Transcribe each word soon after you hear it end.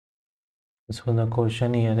So the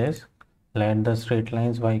question here is, let the straight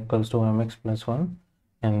lines y equals to mx plus 1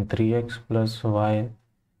 and 3x plus y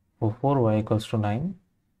or 4y equals to 9.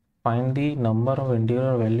 Find the number of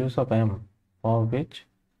integral values of m for which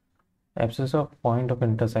abscissa of point of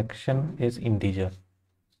intersection is integer.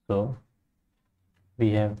 So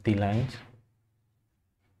we have the lines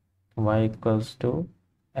y equals to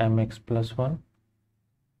mx plus 1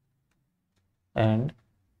 and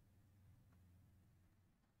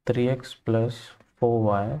 3x plus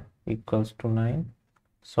 4y equals to 9.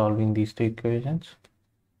 Solving these two equations,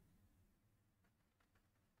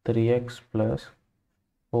 3x plus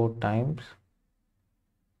 4 times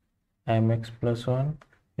mx plus 1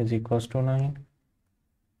 is equals to 9.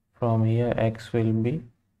 From here x will be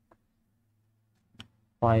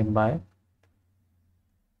 5 by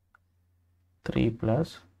 3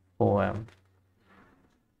 plus 4m.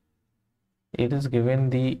 It is given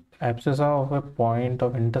the abscissa of a point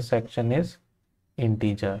of intersection is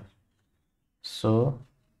integer. So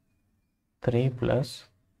 3 plus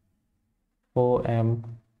 4m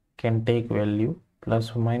can take value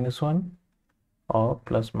plus or minus 1 or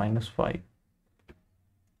plus minus 5.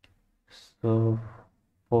 So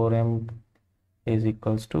 4m is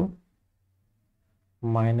equals to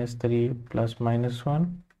minus 3 plus minus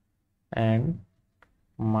 1 and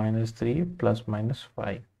minus 3 plus minus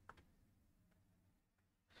 5.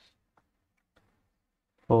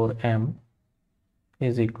 4m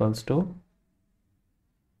is equals to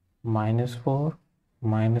minus 4,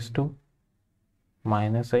 minus 2,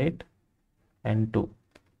 minus 8 and 2.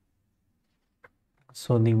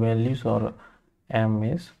 So the values for m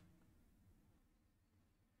is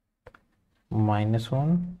minus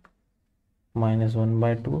 1, minus 1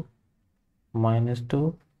 by 2, minus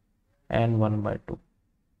 2 and 1 by 2.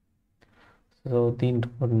 So the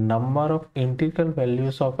number of integral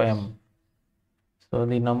values of m. So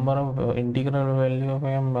the number of integral value of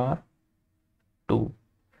m are 2.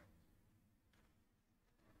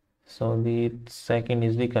 So the second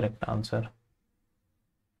is the correct answer.